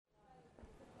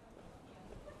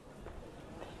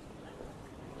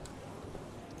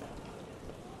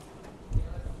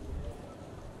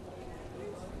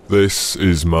This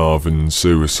is Marvin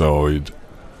Suicide.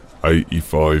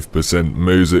 85%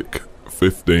 music,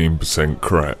 15%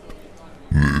 crap.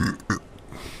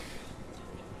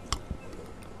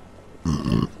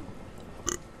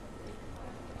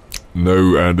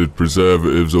 No added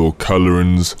preservatives or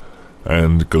colourants,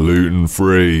 and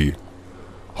gluten-free.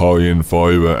 High in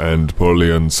fibre and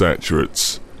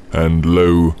polyunsaturates, and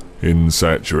low in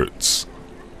saturates.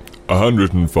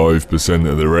 105%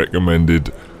 of the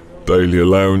recommended daily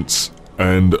allowance,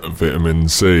 and vitamin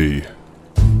C.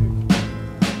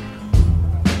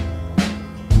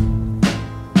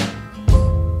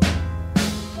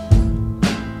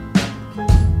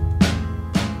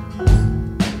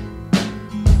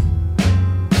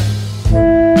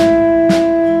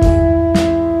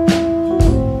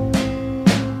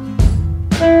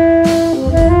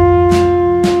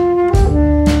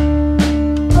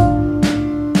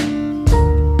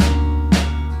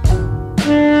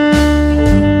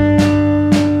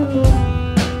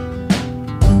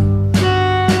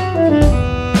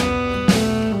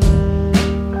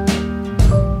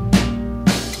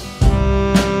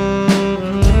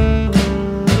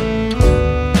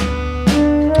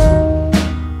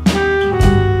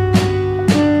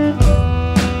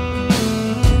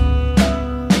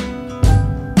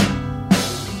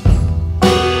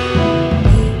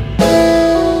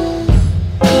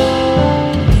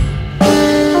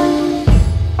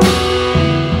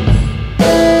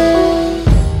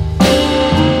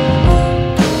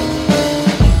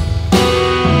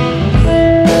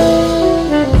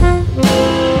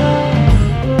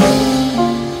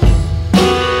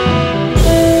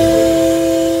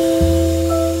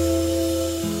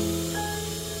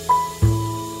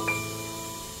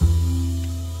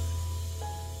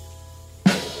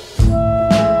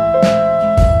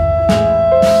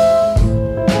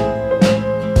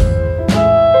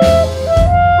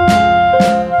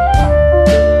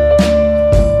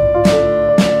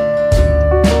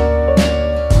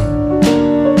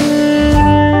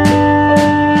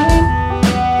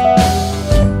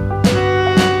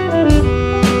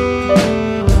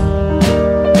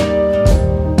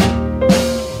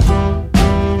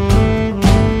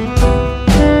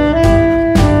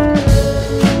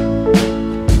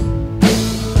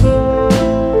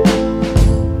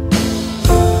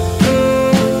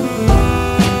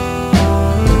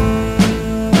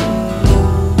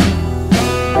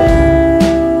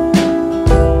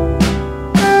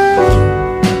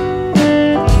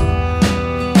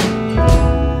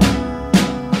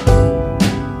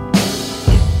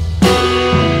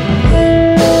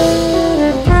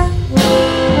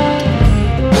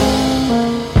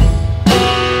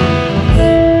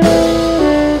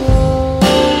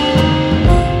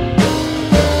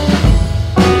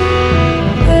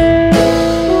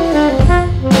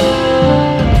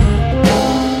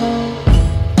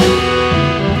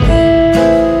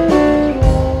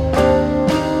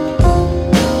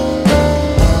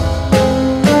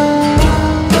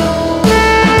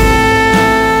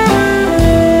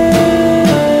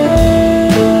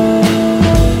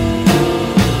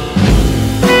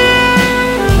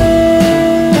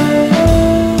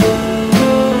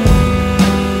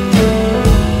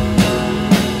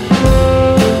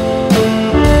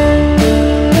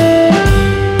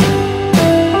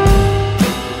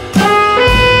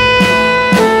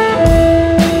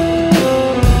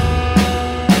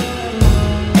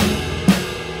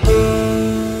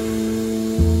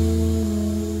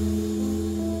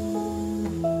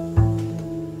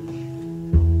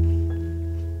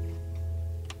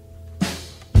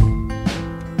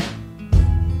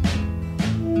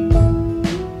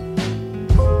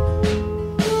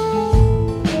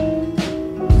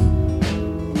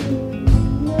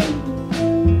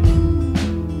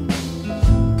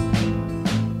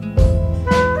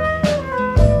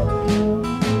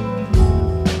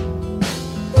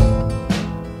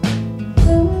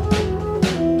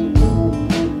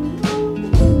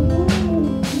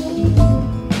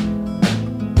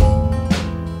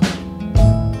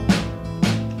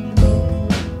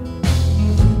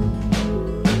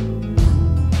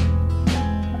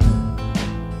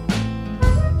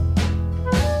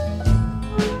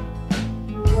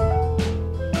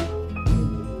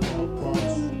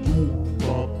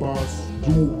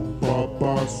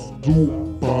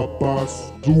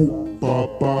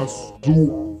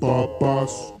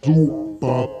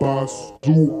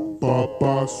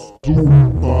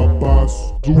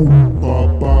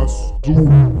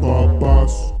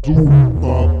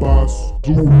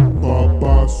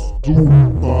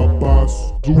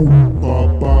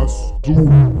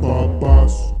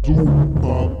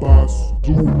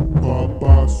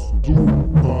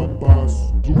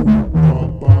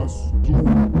 Babas,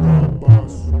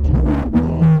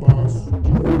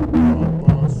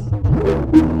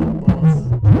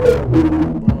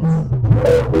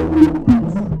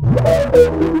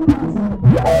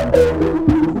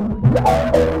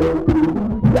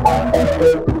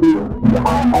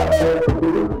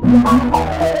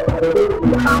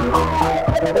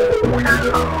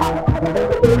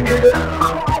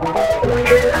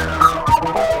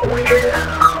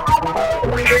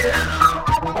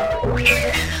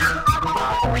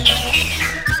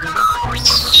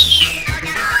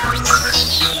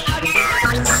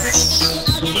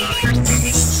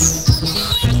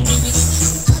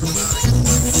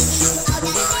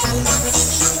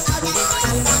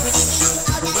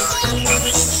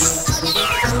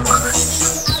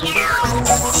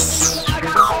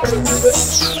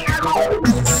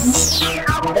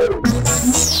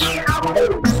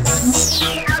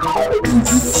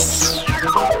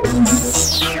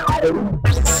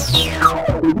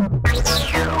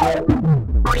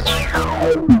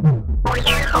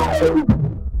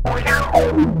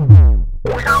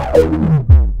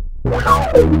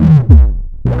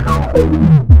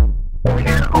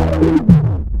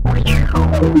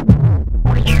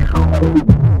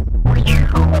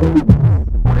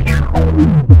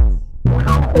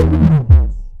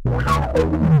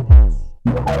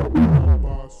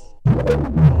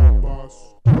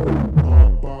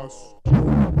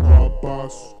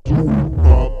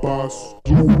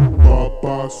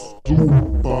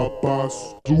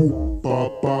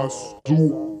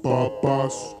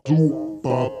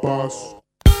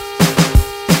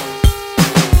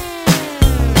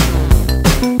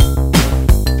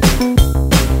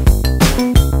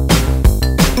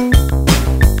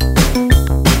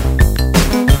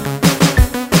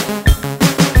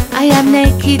 I am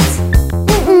naked,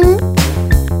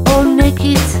 all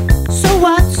naked. So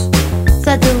what?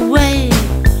 That's the way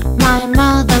my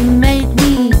mother made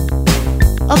me.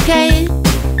 Okay,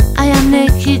 I am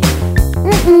naked.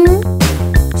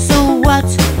 So what?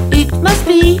 It must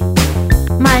be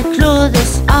my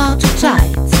clothes are too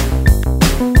tight.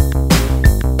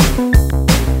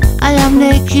 I am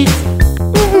naked.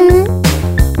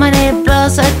 My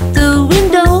neighbors at the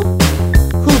window.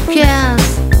 Who cares?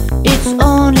 It's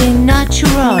only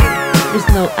natural, with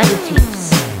no additives.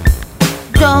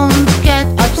 Don't get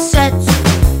upset,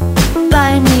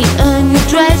 buy me a new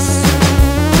dress.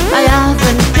 I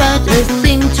haven't got a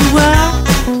thing to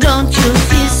wear. Don't you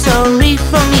feel sorry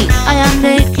for me? I am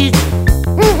naked,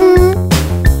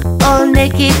 all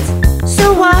naked.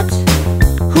 So what?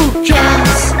 Who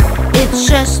cares? It's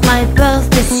just my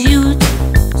birthday suit.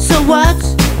 So what?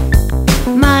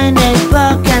 My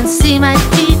neighbor can see my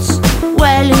feet.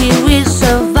 Well, he will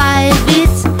survive it.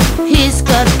 He's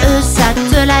got a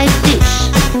satellite dish.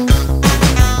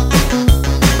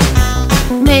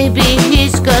 Maybe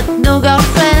he's got no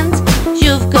girlfriend.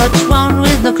 You've got one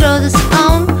with no clothes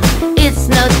on. It's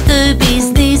not the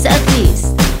business, at least.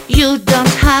 You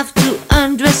don't have to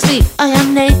undress me. I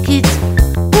am naked,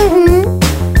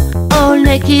 all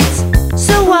naked.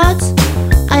 So what?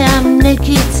 I am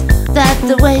naked. That's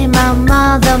the way my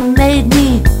mother made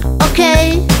me.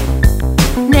 Okay,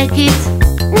 naked,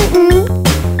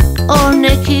 all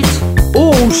naked.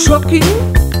 Oh, shocking!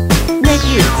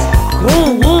 Naked,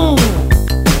 Oh,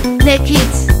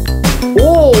 naked.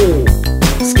 oh,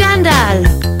 Scandal,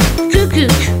 cuckoo.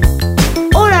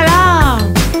 Oh la la.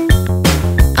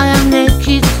 I am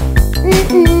naked,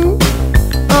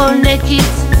 all naked.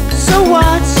 So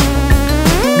what?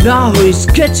 now he's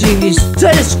getting his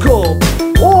telescope.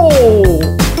 Oh,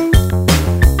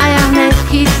 I am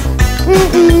naked,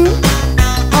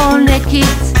 all naked.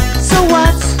 So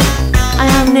what? I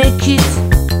am naked,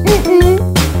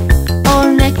 all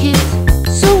naked.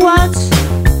 So what?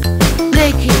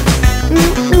 Naked,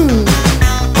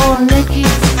 all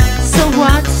naked. So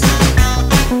what?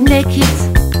 Naked,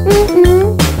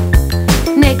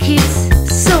 naked.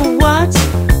 So what?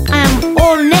 I am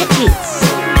all naked.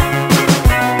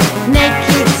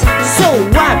 Naked. So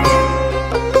what?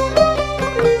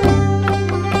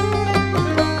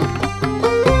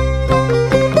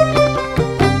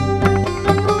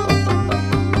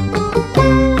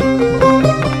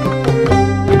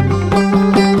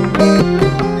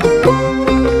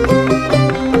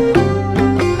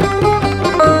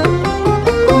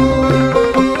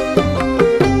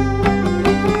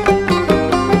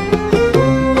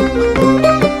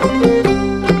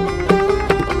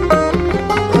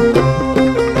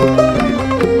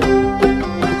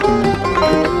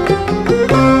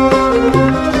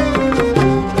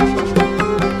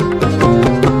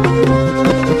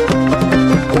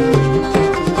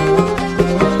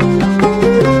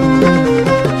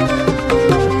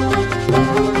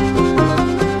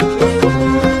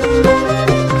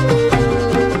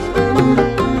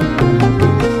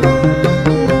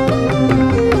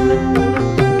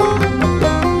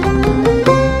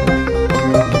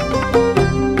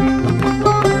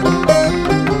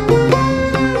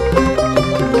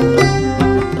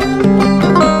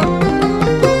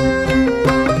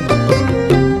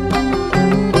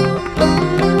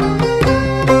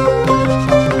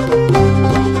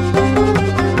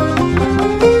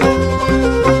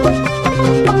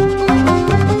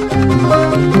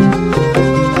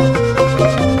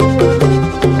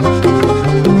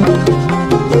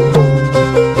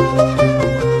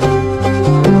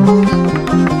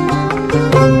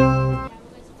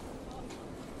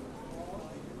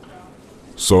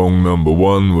 Song number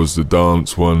 1 was The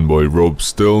Dance One by Rob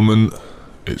Stillman.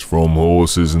 It's from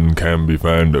Horses and can be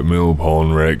found at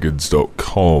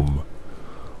millpondrecords.com.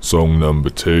 Song number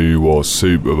 2 was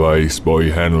Super Bass by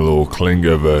Hannelore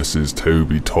Klinger vs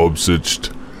Toby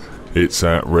Tobsucht. It's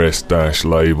at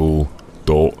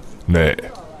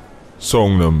rest-label.net.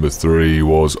 Song number 3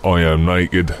 was I Am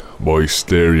Naked by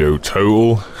Stereo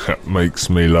Total. That makes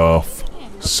me laugh.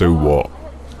 So what?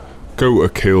 Go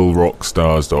to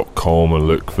killrockstars.com and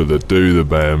look for the Do the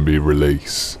Bambi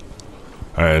release.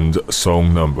 And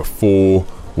song number 4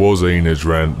 was Enid's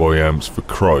Rant by Amps for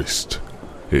Christ.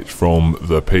 It's from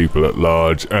The People at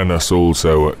Large, and that's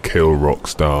also at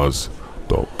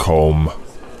killrockstars.com.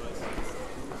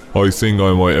 I think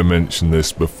I might have mentioned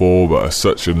this before, but as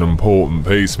such an important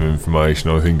piece of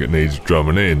information, I think it needs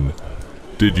drumming in.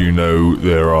 Did you know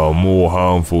there are more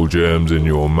harmful germs in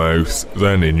your mouth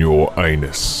than in your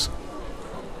anus?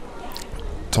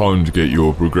 Time to get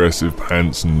your progressive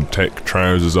pants and tech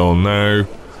trousers on now.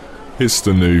 It's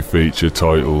the new feature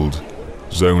titled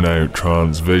Zone Out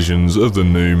Trance Visions of the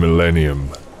New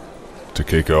Millennium. To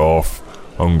kick off,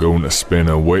 I'm going to spin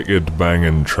a wicked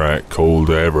banging track called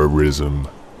Errorism.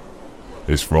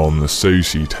 It's from the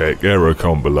Sushi Tech Error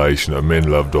compilation at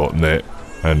minlove.net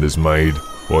and is made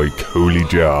by Cooley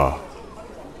Jar.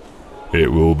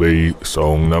 It will be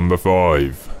song number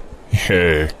 5.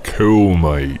 Yeah, cool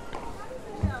mate.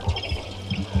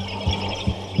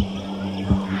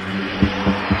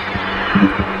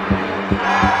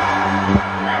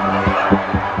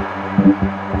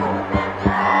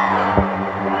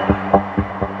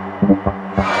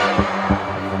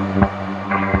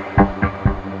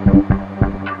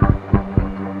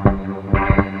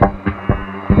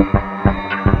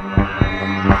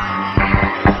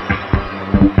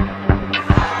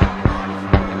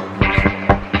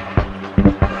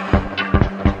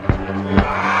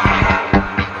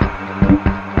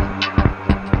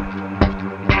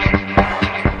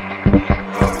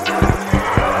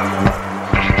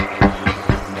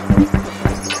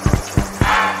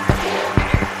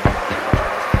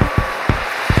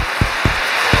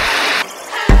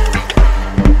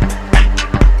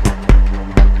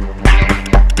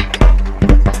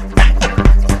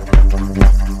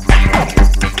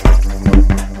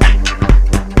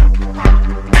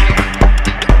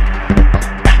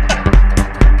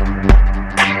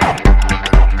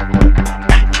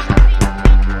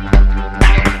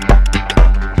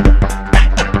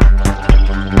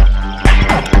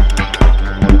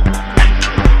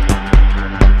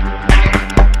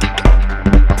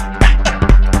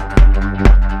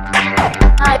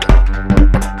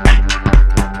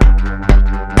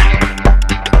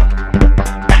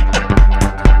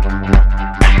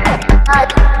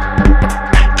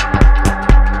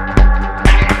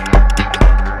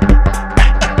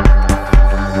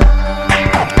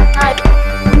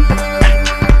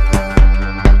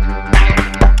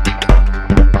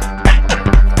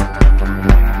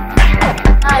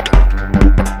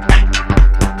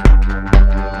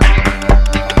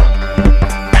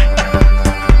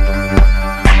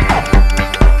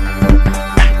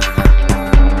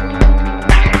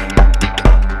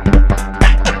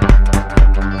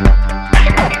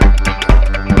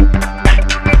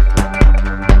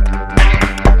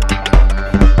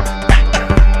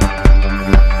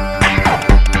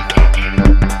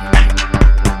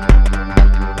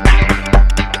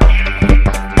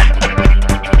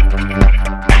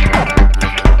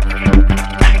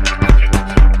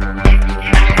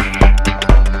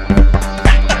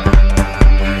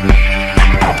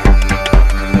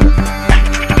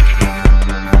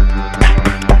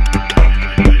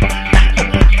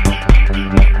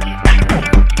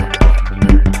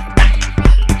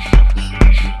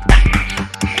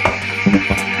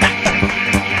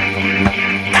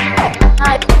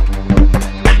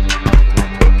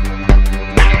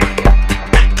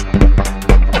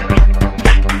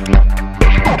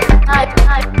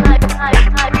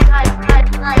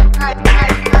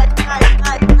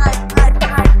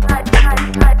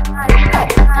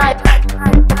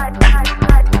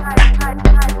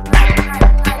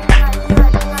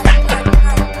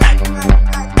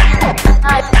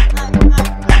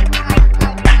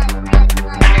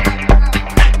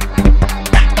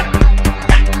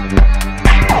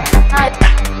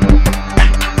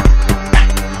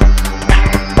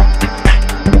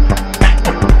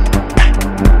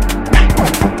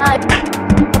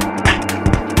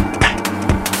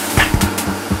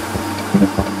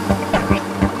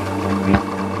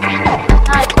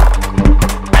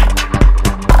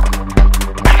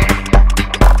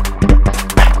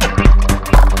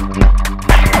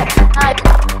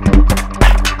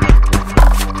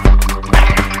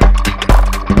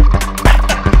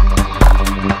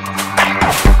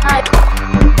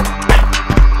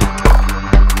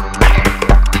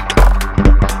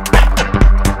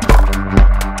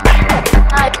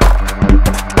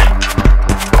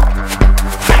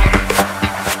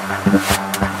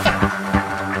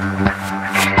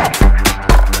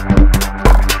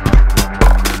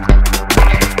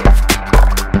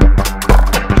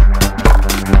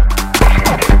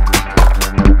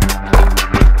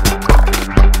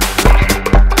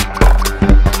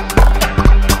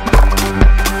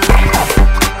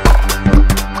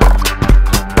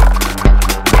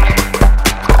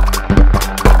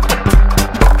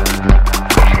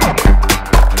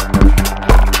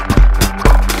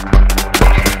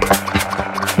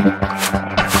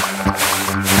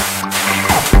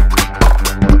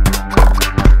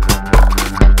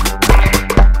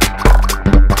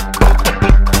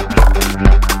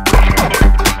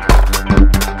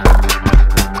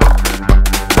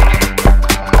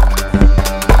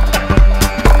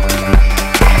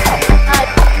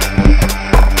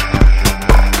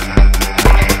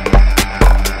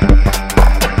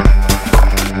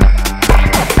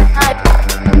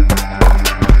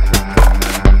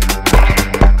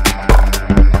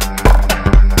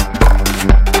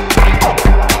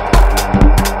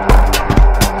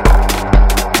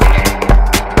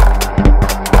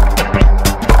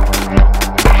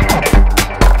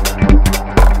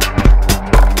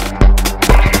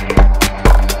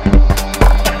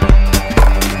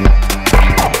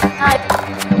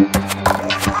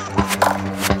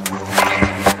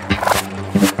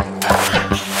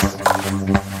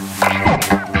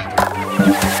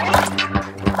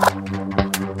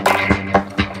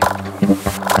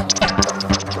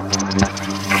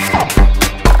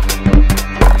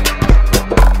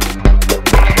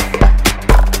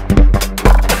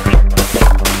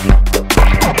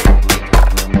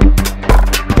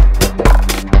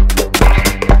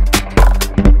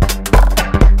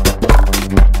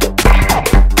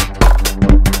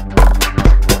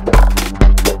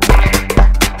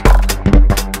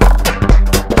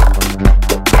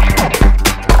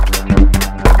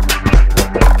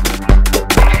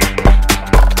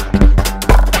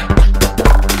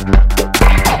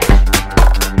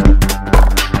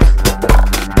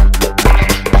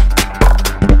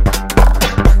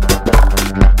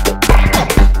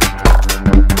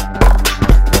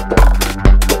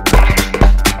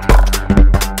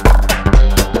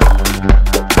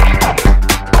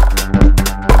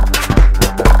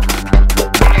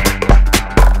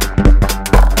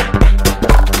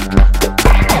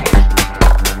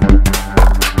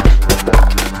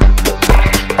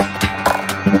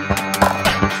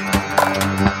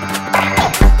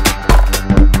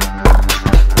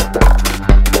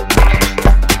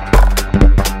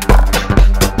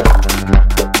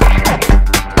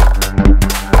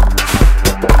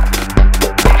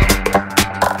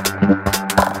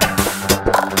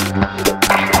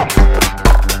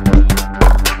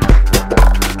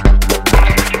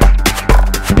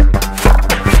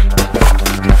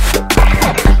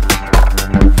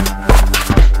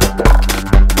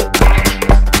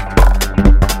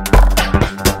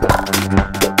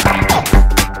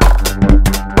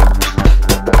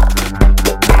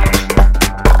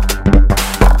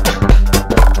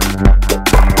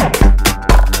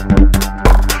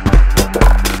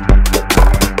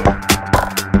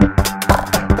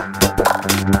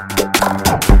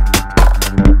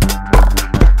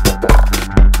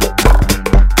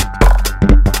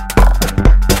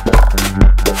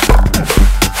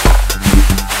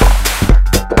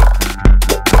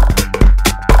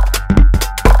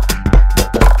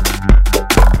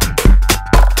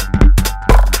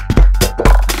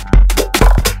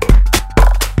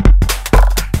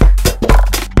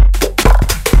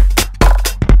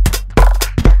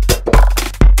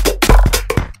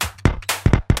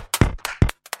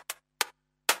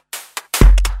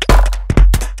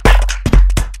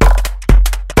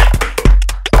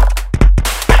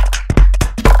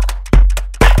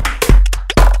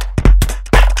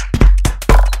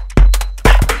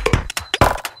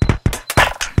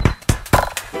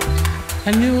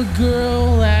 I knew a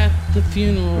girl at the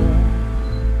funeral.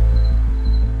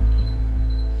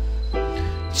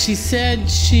 She said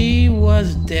she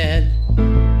was dead.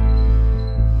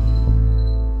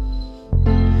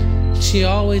 She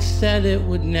always said it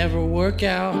would never work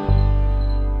out.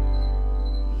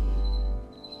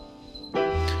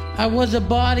 I was a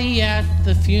body at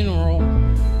the funeral.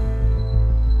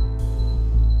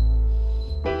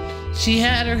 She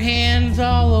had her hands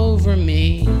all over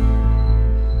me.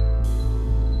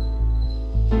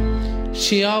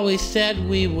 She always said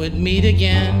we would meet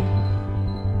again.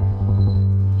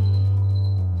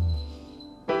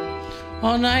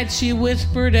 All night she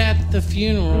whispered at the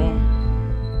funeral.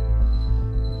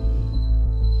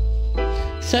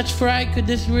 Such fright, could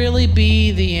this really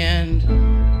be the end?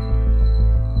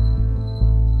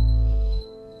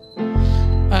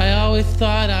 I always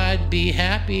thought I'd be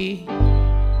happy,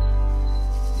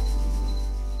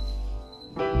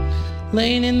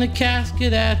 laying in the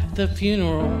casket at the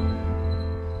funeral.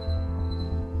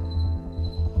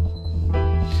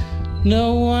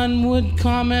 No one would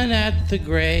comment at the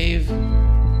grave.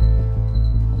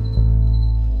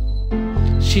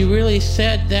 She really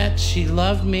said that she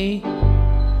loved me.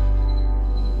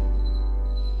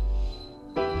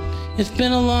 It's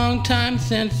been a long time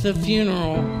since the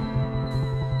funeral.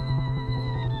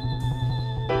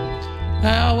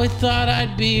 I always thought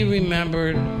I'd be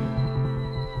remembered.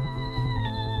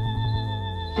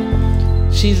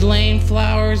 She's laying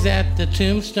flowers at the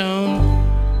tombstone.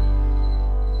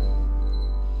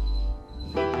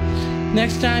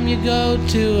 Next time you go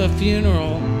to a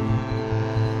funeral,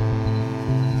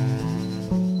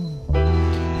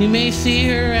 you may see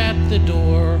her at the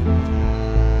door.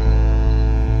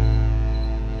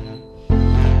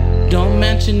 Don't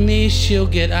mention me, she'll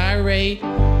get irate.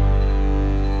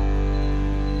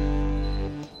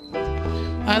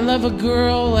 I love a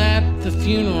girl at the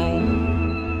funeral.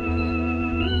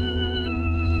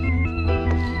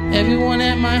 Everyone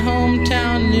at my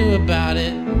hometown knew about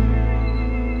it.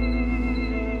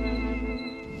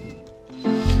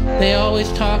 They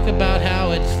always talk about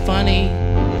how it's funny.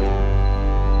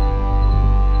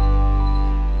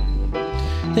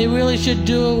 They really should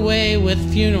do away with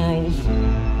funerals.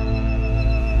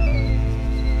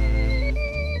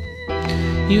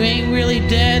 You ain't really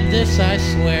dead, this I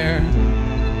swear.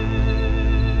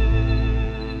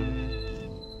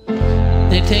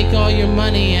 They take all your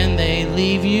money and they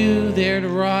leave you there to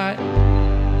rot.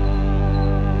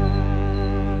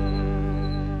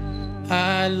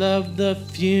 I love the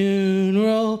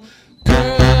funeral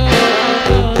girl.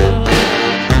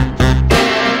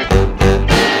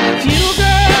 Funeral girl,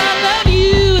 I love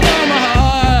you with all my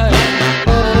heart.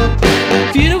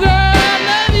 Funeral girl, I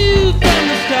love you from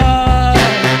the start.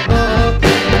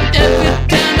 Every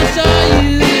time I saw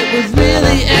you, it was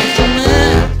really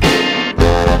excellent.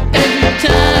 Every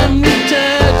time we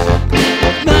touched,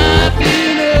 my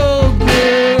funeral girl.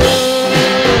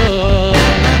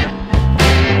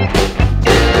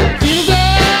 Funeral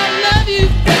girl, I love you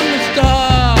from the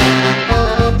start.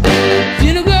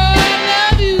 Funeral girl, I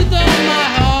love you with all my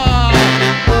heart.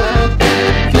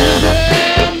 Funeral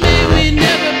girl, may we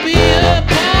never be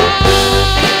apart.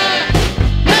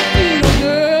 My funeral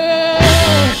girl.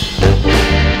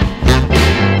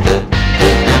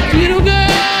 Funeral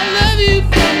girl, I love you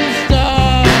from the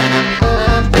start.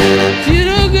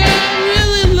 Funeral girl, I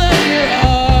really love your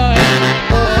art.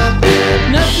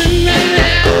 Nothing really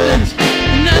happens,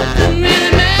 nothing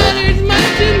really matters much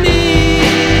to me.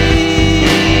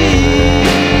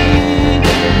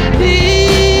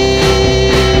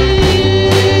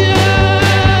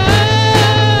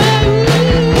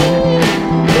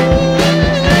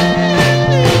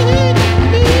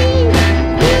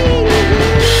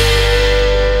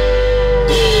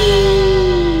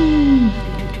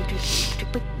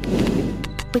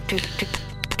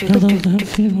 I love that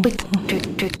funeral.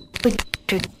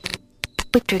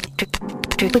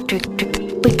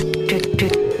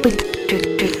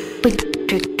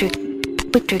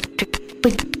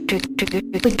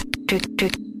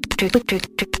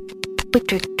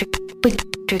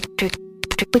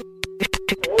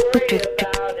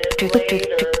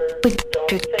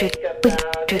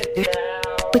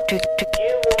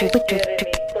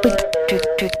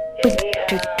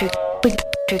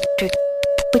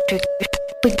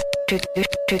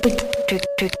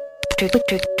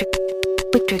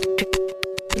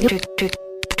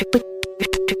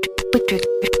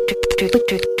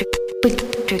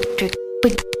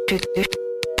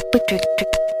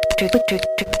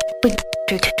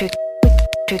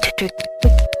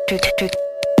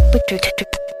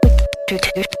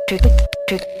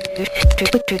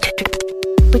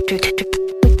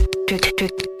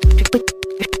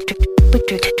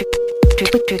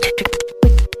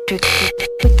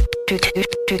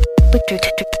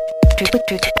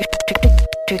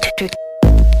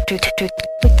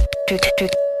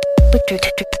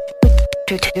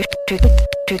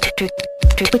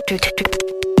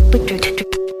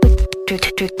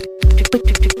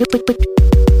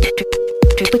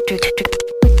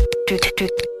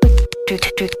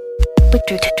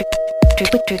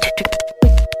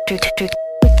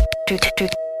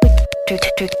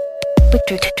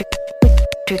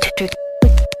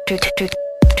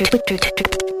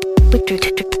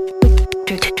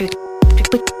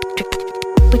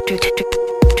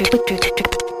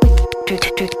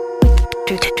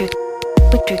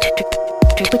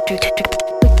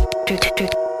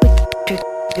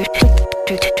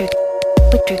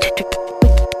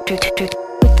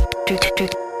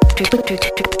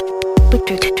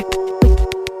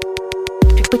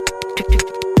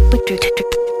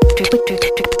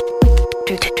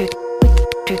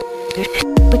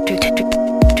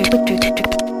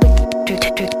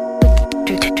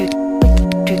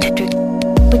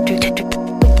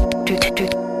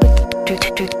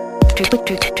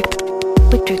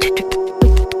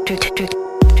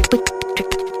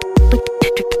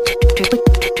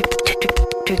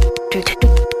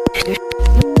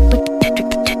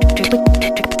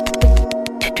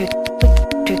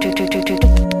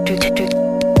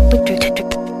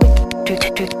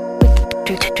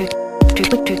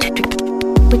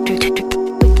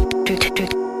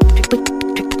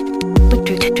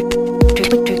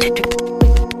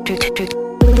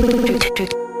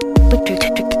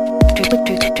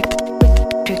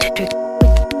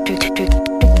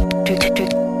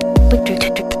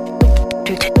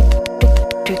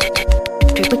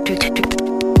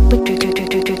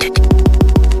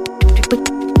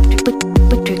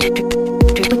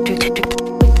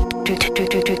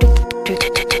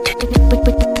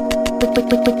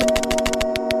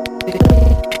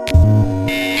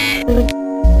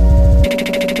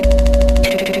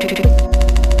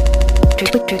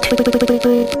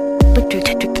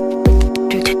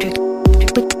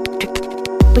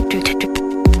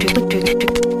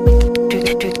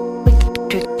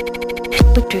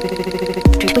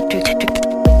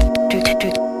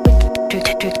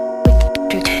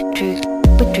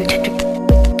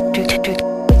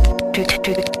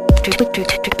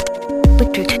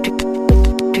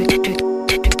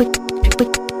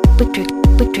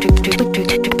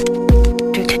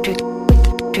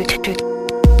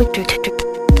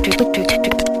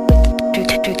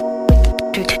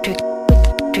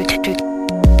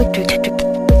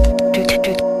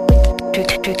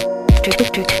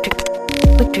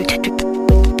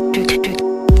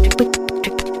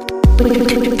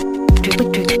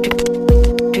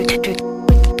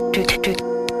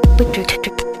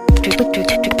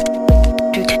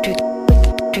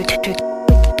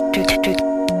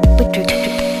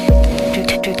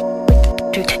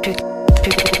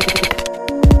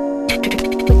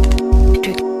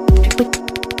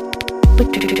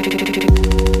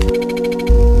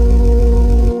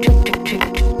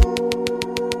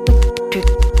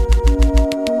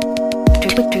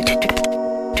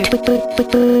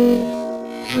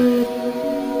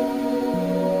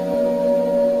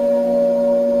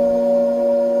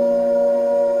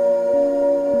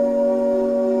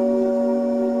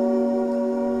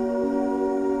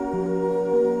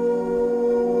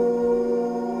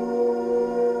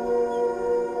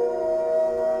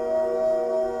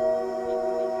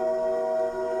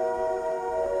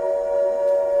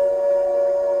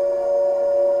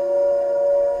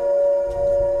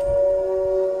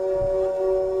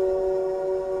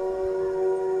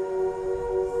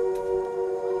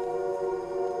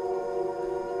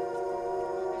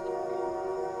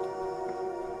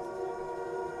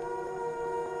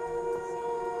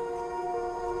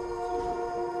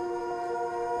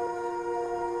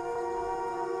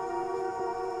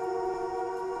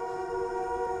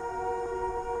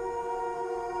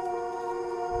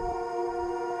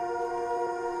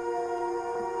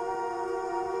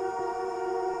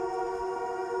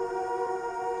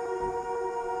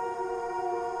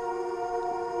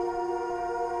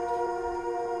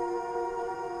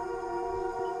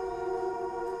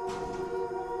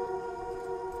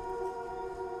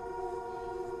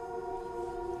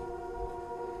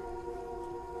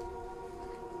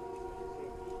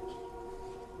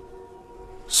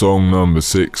 Song number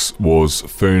 6 was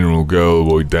Funeral Girl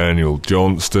by Daniel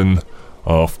Johnston,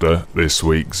 after this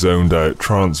week's zoned out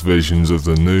trance visions of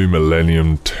the New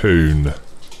Millennium tune.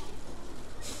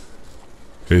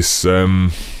 It's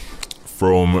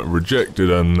from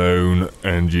Rejected Unknown,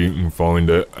 and you can find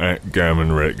it at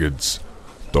Gammon Records.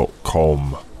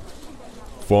 audioBulb.com.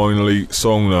 Finally,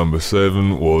 song number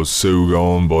 7 was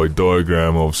Sugan by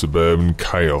Diagram of Suburban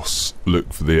Chaos.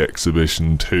 Look for the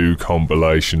Exhibition 2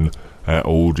 compilation at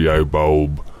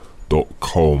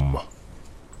audioBulb.com.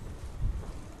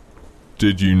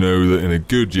 Did you know that in a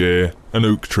good year, an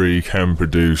oak tree can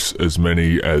produce as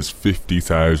many as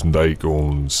 50,000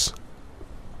 acorns?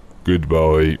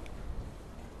 Goodbye.